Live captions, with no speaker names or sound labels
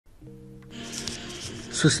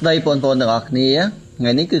សួស្តីបងប្អូនទាំងអស់គ្នាថ្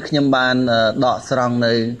ងៃនេះគឺខ្ញុំបានដកស្រង់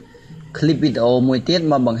នៅคลิปវីដេអូមួយទៀត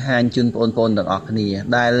មកបង្ហាញជូនបងប្អូនទាំងអស់គ្នា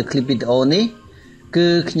ដែលคลิปវីដេអូនេះគឺ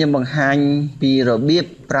ខ្ញុំបង្ហាញពីរបៀប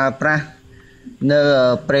ប្រើប្រាស់នៅ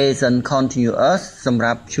present continuous សម្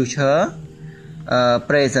រាប់ future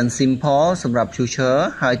present simple សម្រាប់ future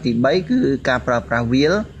ហើយទី3គឺការប្រើប្រាស់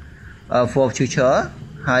will for future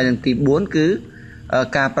ហើយនិងទី4គឺ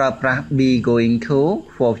ការប្រើប្រាស់ be going to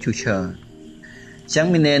for future ចឹង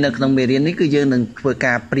មាននៅក្នុងមេរៀននេះគឺយើងនឹងធ្វើ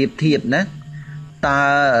ការប្រៀបធៀបណាតើ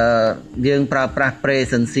យើងប្រើប្រាស់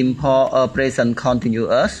present simple present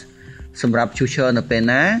continuous សម្រាប់ future នៅពេល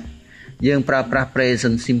ណាយើងប្រើប្រាស់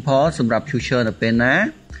present simple សម្រាប់ future នៅពេលណា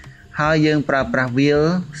ហើយយើងប្រើប្រាស់ will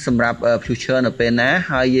សម្រាប់ future នៅពេលណា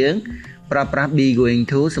ហើយយើងប្រើប្រាស់ be going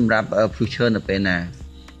to សម្រាប់ future នៅពេលណា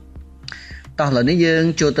តោះឥឡូវនេះយើង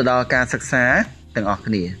ចូលទៅដល់ការសិក្សាទាំងអស់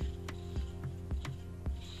គ្នា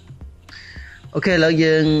អូខេឥឡូវ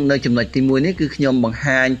យើងនៅចំណុចទី1នេះគឺខ្ញុំបង្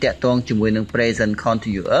ហាញតាក់ទងជាមួយនឹង present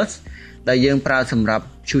continuous ដែលយើងប្រើសម្រាប់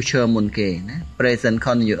future មុនគេណា present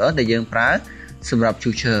continuous ដែលយើងប្រើសម្រាប់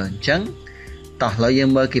future អញ្ចឹងតោះឥឡូវយើង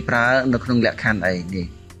មើលគេប្រើនៅក្នុងលក្ខខណ្ឌអីនេះ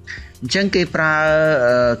អញ្ចឹងគេប្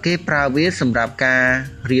រើវាសម្រាប់ការ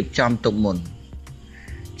រៀបចំទុកមុន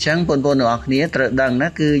អញ្ចឹងបងប្អូនទាំងអស់គ្នាត្រូវដឹងណា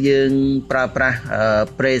គឺយើងប្រើប្រាស់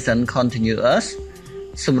present continuous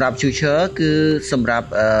សម្រាប់ future គឺសម្រាប់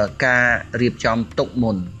ការរៀបចំទុក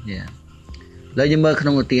មុនឥឡូវយើងមើលក្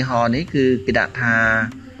នុងឧទាហរណ៍នេះគឺគេដាក់ថា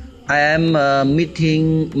I am meeting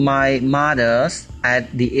my mothers at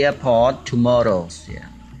the airport tomorrow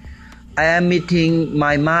I am meeting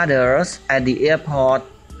my mothers at the airport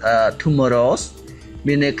tomorrow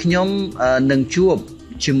មានន័យខ្ញុំនឹងជួប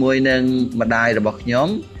ជាមួយនឹងម្ដាយរបស់ខ្ញុំ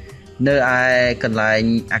នៅឯកន្លែង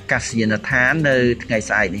អាកាសយានដ្ឋាននៅថ្ងៃ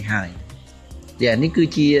ស្អែកនេះហើយនេះគឺ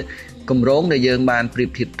ជាគម្រោងដែលយើងបានប្រៀប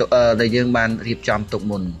ធៀបដែលយើងបានរៀបចំទុក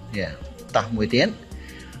មុនតោះមួយទៀត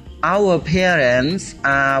Our parents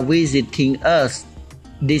are visiting us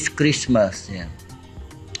this Christmas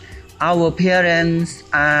Our parents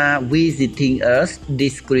are visiting us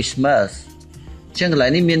this Christmas ចឹងកន្លែ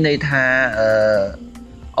ងនេះមានន័យថា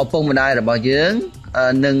ឪពុកម្ដាយរបស់យើង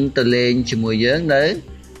នឹងទៅលេងជាមួយយើងនៅ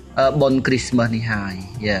បុណ្យ Christmas នេះហើយ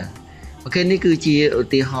អូខេនេះគឺជាឧ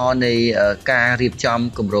ទាហរណ៍នៃការរៀបចំ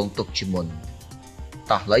គម្រោងទុកជាមុន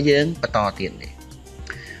តោះឥឡូវយើងបន្តទៀតនេះ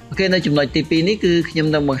អូខេនៅចំណុចទី2នេះគឺខ្ញុំ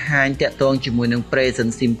នឹងបង្ហាញតាក់ទងជាមួយនឹង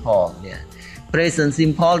present simple present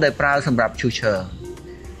simple ដែលប្រើសម្រាប់ future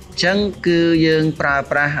អញ្ចឹងគឺយើងប្រើ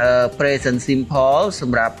ប្រាស់ present simple ស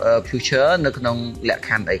ម្រាប់ future នៅក្នុងលក្ខខ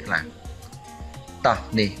ណ្ឌអីខ្លះតោះ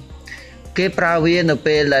នេះគេប្រើវានៅ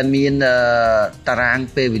ពេលដែលមានតារាង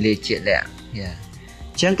ពេលវេលាជាក់លាក់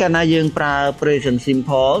ចឹងកាលណាយើងប្រើ present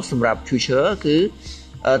simple សម្រាប់ future គឺ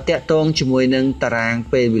តាក់ទងជាមួយនឹងតារាង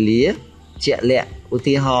ពេលវេលាជាក់លាក់ឧ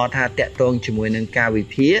ទាហរណ៍ថាតាក់ទងជាមួយនឹងការវិ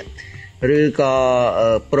ភាគឬក៏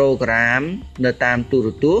program នៅតាមទូរ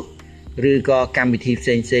ទស្សន៍ឬក៏កម្មវិធីផ្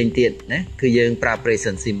សេងៗទៀតណាគឺយើងប្រើ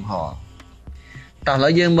present simple តោះឥឡូ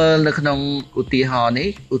វយើងមើលនៅក្នុងឧទាហរណ៍នេះ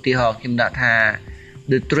ឧទាហរណ៍ខ្ញុំដាក់ថា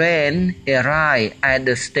The train arrived at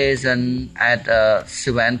the station at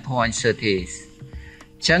 7:30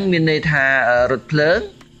ចឹងមានន័យថារថភ្លើង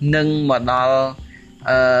នឹងមកដល់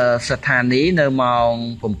ស្ថានីយ៍នៅម៉ោង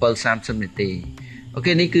 7:30 នាទីអូ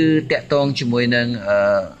ខេនេះគឺតាក់ទងជាមួយនឹង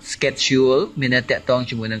schedule មានន័យតាក់ទង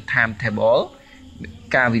ជាមួយនឹង timetable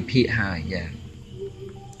ការវិភាគហើយ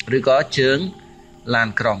ឬក៏ជើងឡាន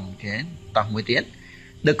ក្រុងតោះមួយទៀត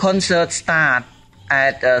The concert start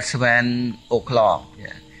at 7 o'clock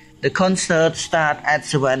The concert start at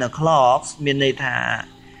 7 o'clock មានន័យថា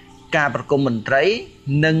ការប្រគំតន្ត្រី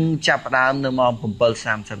នឹងចាប់ផ្ដើមនៅម៉ោង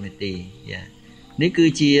 7:30 នាទីនេះគឺ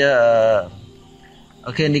ជា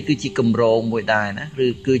អូខេនេះគឺជាគម្រោងមួយដែរណាឬ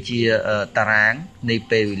គឺជាតារាងនៃ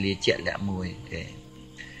ពេលវេលាជាក់លាក់មួយ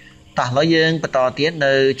តោះឥឡូវយើងបន្តទៀត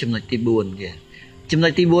នៅចំណុចទី4ចំណុ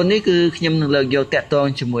ចទី4នេះគឺខ្ញុំនឹងលើកយកតាក់ទង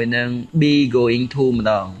ជាមួយនឹង be going to ម្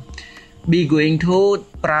ដង be going to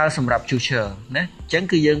ប្រើសម្រាប់ future ណាអញ្ចឹង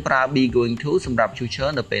គឺយើងប្រើ be going to សម្រាប់ future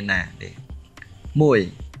នៅពេលណាទេ1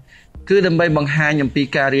គឺដើម្បីបង្ហាញអំពី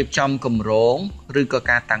ការរៀបចំគម្រោងឬក៏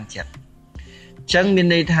ការតាំងចិត្តអញ្ចឹងមាន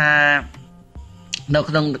ន័យថានៅ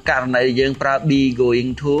ក្នុងករណីយើងប្រើ be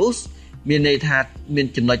going to មានន័យថាមាន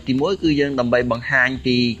ចំណុចទី1គឺយើងដើម្បីបង្ហាញ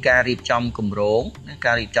ពីការរៀបចំគម្រោង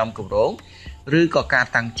ឬក៏ការ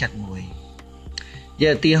តាំងចិត្តមួយ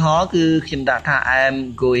ឧទាហរណ៍គឺខ្ញុំដាក់ថា I am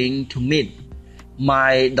going to meet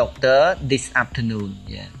my doctor this afternoon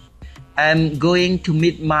I'm going to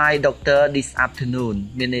meet my doctor this afternoon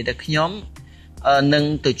មានន័យថាខ្ញុំនឹង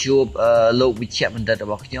ទៅជួបលោកវិជ្ជបណ្ឌិតរ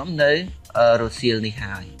បស់ខ្ញុំនៅរសៀលនេះ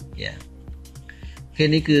ហើយ គេ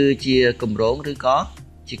នេះគឺជាគម្រោងឬក៏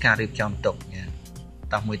ជាការរៀបចំទុក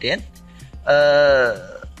តោះមួយទៀត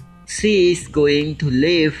she is going to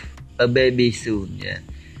leave a baby soon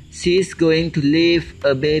she is going to leave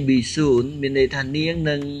a baby soon មានន័យថានាង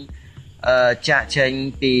នឹងចាក់ចេញ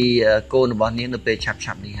ពីកូនរបស់នាងនៅពេលឆា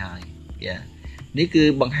ប់នេះហើយនេះគឺ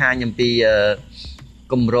បង្ហាញអំពី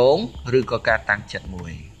គម្រោងឬក៏ការតាំងចិត្តមួ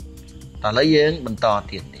យតោះឥឡូវយើងបន្ត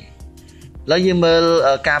ទៀតនេះឥឡូវយើងមើល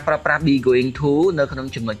ការប្រើប្រាស់ be going to នៅក្នុង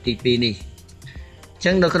ចំណុចទី2នេះអញ្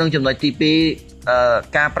ចឹងនៅក្នុងចំណុចទី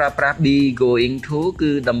2ការប្រើប្រាស់ be going to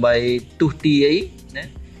គឺដើម្បីទស្សន៍ទាយណា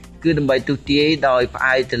គឺដើម្បីទស្សន៍ទាយដោយផ្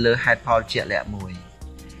អែកទៅលើហេតុផលជាក់លាក់មួយ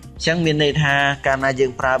អញ្ចឹងមានន័យថាកាលណាយើ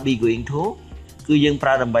ងប្រើ be going to គឺយើងប្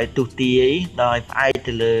រើដើម្បីទស្សន៍ទាយដោយផ្អែក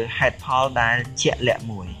ទៅលើហេតុផលដែលជាក់លាក់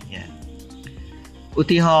មួយឧ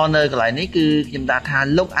ទាហរណ៍នៅកន្លែងនេះគឺខ្ញុំដាក់ថា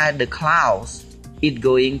look at the clouds it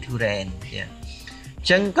going to rain អញ្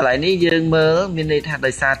ចឹងកន្លែងនេះយើងមើលមានន័យថា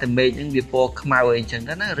ដោយសារតែមេឃហ្នឹងវាពណ៌ខ្មៅអីអញ្ចឹង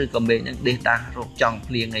ទៅណាឬក៏មេឃហ្នឹងដេះដាស់រកចង់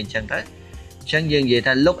ភ្លៀងអីអញ្ចឹងទៅអញ្ចឹងយើងនិយាយ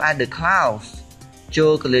ថា look at the clouds ចូ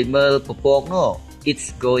លកលេចមើលពពកនោះ it's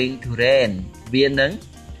going to rain វានឹង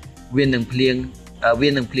ភ្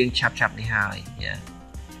លៀងឆាប់នេះហើយអ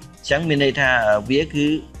ញ្ចឹងមានន័យថាវាគឺ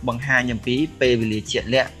បង្ហាញអំពីពេលវេលាជាក់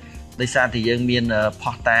លាក់ដោយសារតែយើងមាន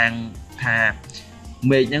ផុសតាងថា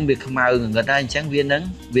មេឃហ្នឹងវាខ្មៅងងឹតហើយអញ្ចឹងវានឹ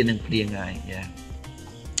ងភ្លៀងហើយ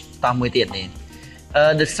តោះមួយទៀតនេះ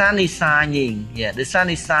the sun is shining the sun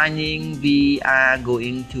is shining we are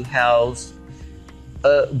going to have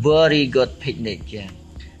a very good picnic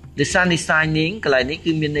the sun is shining កន្លែងនេះ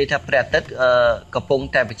គឺមានន័យថាព្រះអាទិត្យកំពុង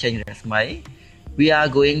តែបញ្ចេញរស្មី we are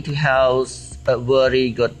going to have a very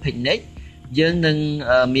good picnic យើងនឹង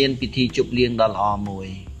មានពិធីជប់លៀងដ៏ល្អមួយ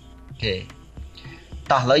អូខេ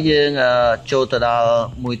តោះឥឡូវយើងចូលទៅដល់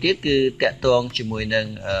មួយទៀតគឺតាក់ទងជាមួយនឹង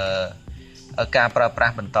ការប្រើប្រា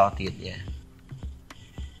ស់បន្តទៀត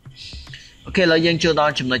អូខេឥឡូវយើងចូលដ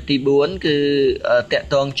ល់ចំណុចទី4គឺតាក់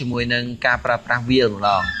ទងជាមួយនឹងការប្រើប្រាស់ will ម្ដ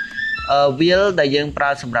ងwill ដែលយើងប្រើ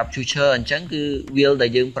សម្រាប់ future អញ្ចឹងគឺ will ដែ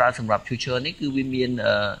លយើងប្រើសម្រាប់ future នេះគឺវាមាន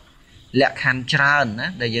លក្ខខណ្ឌច្រើនណា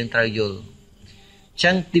ដែលយើងត្រូវយល់អញ្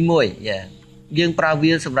ចឹងទី1យើងប្រើ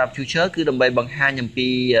will សម្រាប់ future គឺដើម្បីបង្ហាញអំពី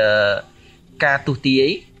ការទស្សន៍ទាយ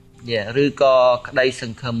ឬក៏ក្តីស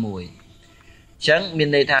ង្ឃឹមមួយអញ្ចឹងមាន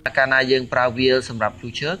ន័យថាកាលណាយើងប្រើ will សម្រាប់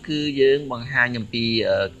future គឺយើងបង្ហាញអំពី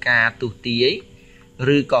ការទស្សន៍ទាយ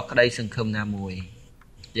ឬក៏ក្តីសង្ឃឹមណាមួយ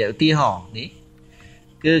ឧទាហរណ៍នេះ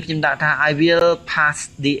គឺខ្ញុំដាក់ថា I will pass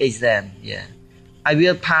the exam I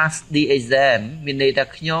will pass the exam មានន័យថា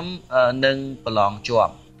ខ្ញុំនឹងប្រឡងជា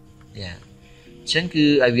ប់អញ្ចឹងគឺ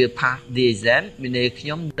I will pass the exam មានន័យខ្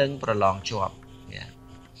ញុំនឹងប្រឡងជាប់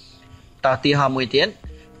តោះឧទាហរណ៍មួយទៀត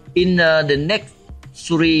in the next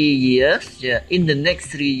 3 years in the next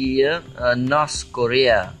 3 years North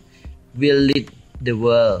Korea will lead the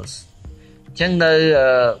world អញ្ចឹងនៅ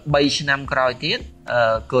3ឆ្នាំក្រោយទៀត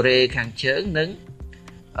កូរ៉េខាងជើងនឹង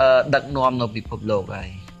ដឹកនាំនៅពិភពលោកហើយ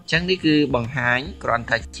អញ្ចឹងនេះគឺបង្ហាញគ្រាន់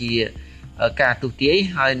តែជាការទស្សន៍ទាយ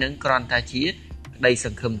ហើយនឹងគ្រាន់តែជាក្តីស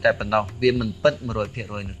ង្ឃឹមតែប៉ុណ្ណោះវាមិនពិត 100% នោះ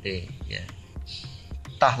ទេ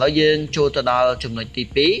តោះឥឡូវយើងចូលទៅដល់ចំណុចទី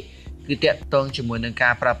2គឺតាក់ទងជាមួយនឹងកា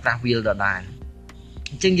រប្រើប្រាស់ will ដដែល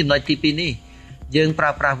អញ្ចឹងចំណុចទី2នេះយើងប្រើ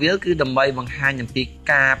ប្រាស់ will គឺដើម្បីបង្ហាញអំពី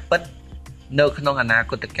ការពិតនៅក្នុងអនា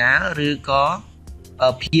គតកាលឬក៏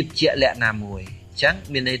ភាពជាក់លាក់ណាមួយអញ្ចឹង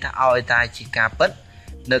មានន័យថាឲ្យតែជាការពិត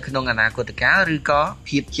នៅក្នុងអនាគតកាលឬក៏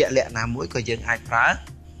ភាពជាក់លាក់ណាមួយក៏យើងអាចប្រើ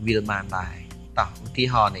will បានដែរតោះឧទា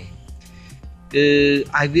ហរណ៍នេះគឺ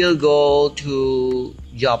I will go to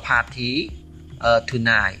your party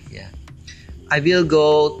tonight I will go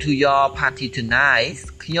to your party tonight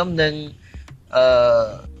ខ្ញុំនឹង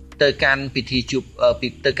ទៅកាន់ពិធី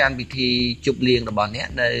ជប់លៀងរបស់អ្នក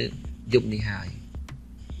នៅយប់នេះហើយ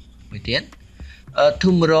មួយទៀត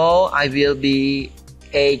tomorrow I will be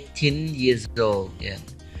 18 years old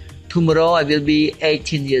tomorrow I will be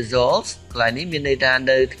 18 years old កន្លែងនេះមានន័យថា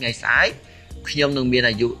នៅថ្ងៃស្អែកខ្ញុំនឹងមាន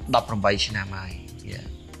អាយុ18ឆ្នាំហើយ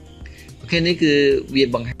អូខេនេះគឺវា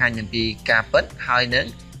បង្ហាញអំពីការពិតហើយនឹង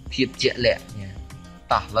ភាពជាក់លាក់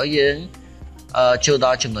តោះឥឡូវយើងចូលដ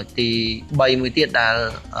ល់ចំណុចទី3មួយទៀតដែល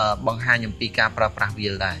បង្ហាញអំពីការប្រើប្រាស់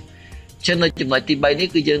will ដែរចំណុចទី3នេះ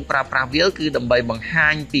គឺយើងប្រើប្រាស់ will គឺដើម្បីបង្ហា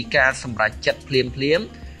ញពីការសម្រេចចិត្តភ្លាម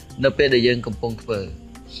នៅពេលដែលយើងកំពុងធ្វើ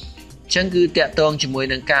អញ្ចឹងគឺតាក់ទងជាមួយ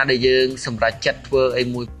នឹងការដែលយើងសម្រេចចិត្តធ្វើអី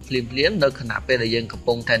មួយភ្លាមនៅខណៈពេលដែលយើងកំ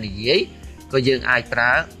ពុងតែនិយាយក៏យើងអាចប្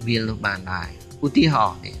រើ will នោះបានដែរឧទាហ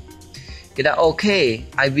រណ៍នេះគេថា okay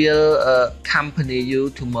I will accompany you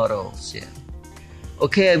tomorrow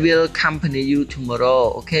okay I will accompany you tomorrow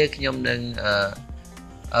okay ខ្ញុំនឹង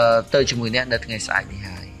ទៅជាមួយអ្នកនៅថ្ងៃស្អែកនេះ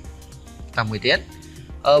ហើយតាមមួយទៀត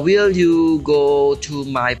will you go to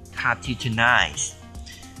my party tonight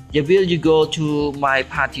Yeah, will you go to my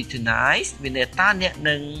party tonight? Mình để ta nè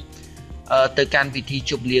nâng từ can vị thi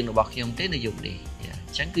chụp liền của bọc nhom thế này dùng đi.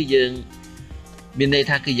 Chẳng cứ dương mình đây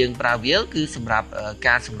tha cứ dương pra will cứ sầm rạp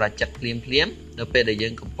ca sầm rạp chặt liêm rồi về để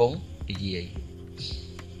dương cầm bóng đi gì.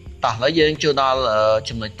 Tỏ lấy dương cho đó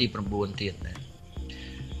chấm nói ti bằng buồn tiền này.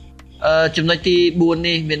 Chấm nói ti buồn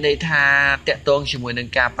đi mình đây tha tẹt tôn chỉ mùi nâng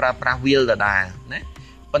ca pra will là đà.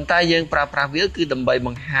 Phần tay dương pra will cứ đầm bầy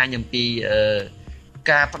bằng hai nhầm pi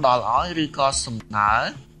ca bắt đầu nói rư co sầm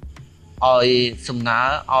nở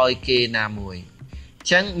oi kê na mùi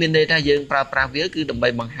chẳng mình đây ta dương pra will cứ đầm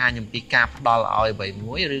bầy bằng hai nhầm pi ca bắt đầu oi bảy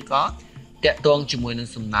muối rư có tẹt tôn chỉ mùi nâng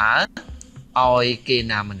sầm nở oi kê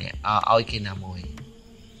na mà nè oi kê na mùi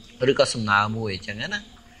rư có sầm nở mùi chẳng á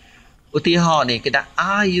uti họ này cái đã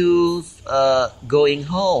are you going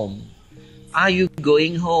home are you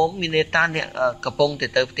going home mình đây ta nè cặp bông để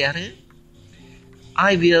tới tè rứ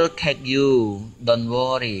I will take you don't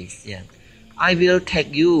worry yeah. I will take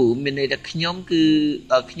you mình đây là nhóm cứ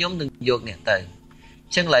nhóm đừng dột nè tới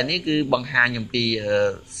chân lại ní cứ bằng hai nhầm pi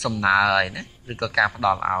sầm nà nè rồi có cà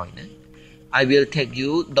đòn ỏi nè I will take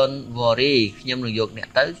you don't worry nhóm đừng dột nè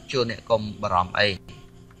tới cho nè cùng bầm ấy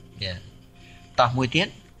yeah. Tập mùi tiết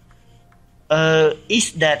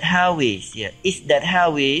is that how is yeah. Is that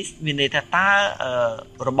how is mình đây ta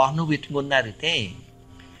robot nó việt ngôn nào được thế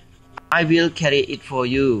I will carry it for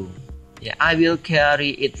you. Yeah, I will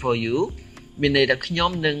carry it for you. Mình này là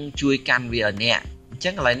nhóm nâng chui can vì ở nè.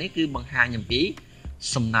 Chắc là này cứ bằng hai nhầm bí.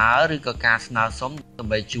 Sầm nở rồi có ca nào sống tầm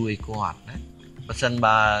bày chui quạt. Và sân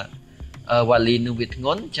bà và lì nâng việt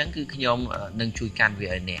ngôn chẳng cứ nhóm nâng chui can vì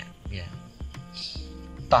ở nè.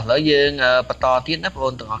 Tỏ lỡ dương bà to tiết nắp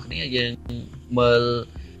ôn tỏ này dương mơ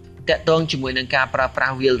tẹt tôn chùm mùi nâng ca pra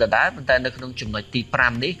will là đá. Bên tay nâng không chùm nói tì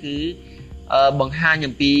pram đấy cứ bằng hai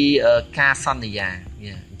nhầm pi ca son này già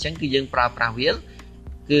chẳng cứ dân pra will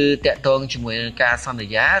cứ tẹt tôn cho mùi ca son này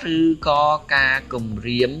giá rư có ca cùng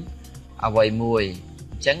riếm vầy mùi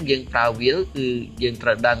chẳng dân pra will cứ dân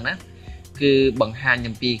tra đăng á cứ bằng hai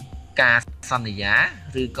nhầm pi ca son này giá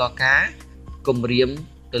rư có cá cùng riếm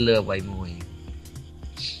từ lừa vầy mùi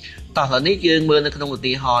tỏ là nít dân mơ nó không một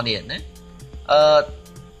tí hò nè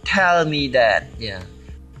tell me that yeah.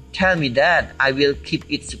 Tell me that I will keep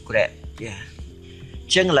it secret yeah.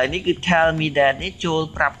 Chẳng lại ní cứ tell me that ní chôl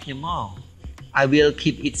prap nhóm mô I will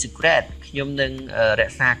keep it secret nhóm nâng rẽ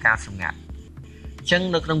xa ca sầm ngặt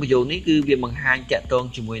chẳng nó không bây giờ ní cứ việc bằng hai chạy tôn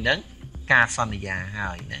cho mùi nâng ca son này già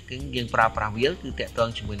hỏi cứ dân prap will cứ chạy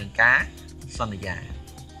tôn cho mùi nâng cá son này già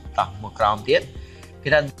tổng một crom tiết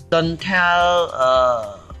cái ta don't tell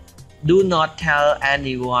do not tell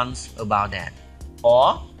anyone about that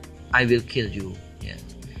or I will kill you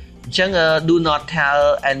chẳng do not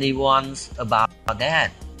tell anyone about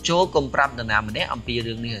that chỗ công prap đàn nào mình đấy ông pi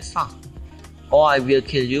đường này sao or I will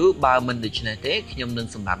kill you ba mình được này thế khi nhom nâng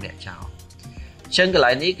sầm đạp đẹp chào chẳng cái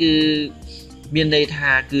lại ní cứ miền đây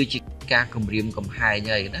tha cứ chỉ ca cầm riềm cầm hai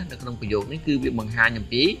nhảy đó nó khôngประโยคní cứ việc bằng hai nhầm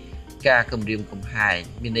pi ca cầm riềm cầm hai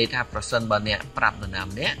miền đây tha person ba nè prap đàn nào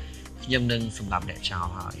mình đấy khi nhom nâng sầm đạp đẹp chào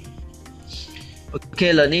hỏi ok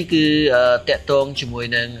là ní cứ tẹt tôn chỉ mùi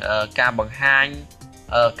nâng ca bằng hai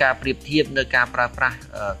caเปรียบเทียบในการប្រើប្រាស់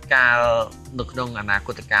ការនៅក្នុងអនាគ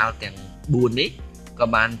តកាលទាំង4នេះក៏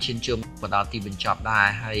បានឈានជើងមកដល់ទីបញ្ចប់ដែរ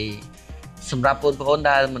ហើយសម្រាប់បងប្អូន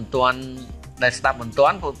ដែលមិនទាន់ដែលស្ដាប់មិនទា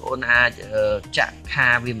ន់បងប្អូនអាចចាក់ខា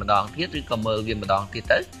វាម្ដងទៀតឬក៏មើលវាម្ដងទៀត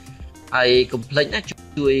ទៅហើយកុំភ្លេចណា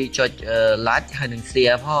ជួយចុច like ហើយនិង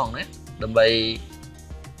share ផងណាដើម្បី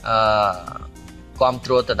គាំ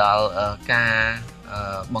ទ្រទៅដល់ការ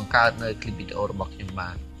បង្កើតនៅคลิปវីដេអូរបស់ខ្ញុំបា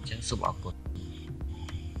ទអញ្ចឹងសូមអរគុណ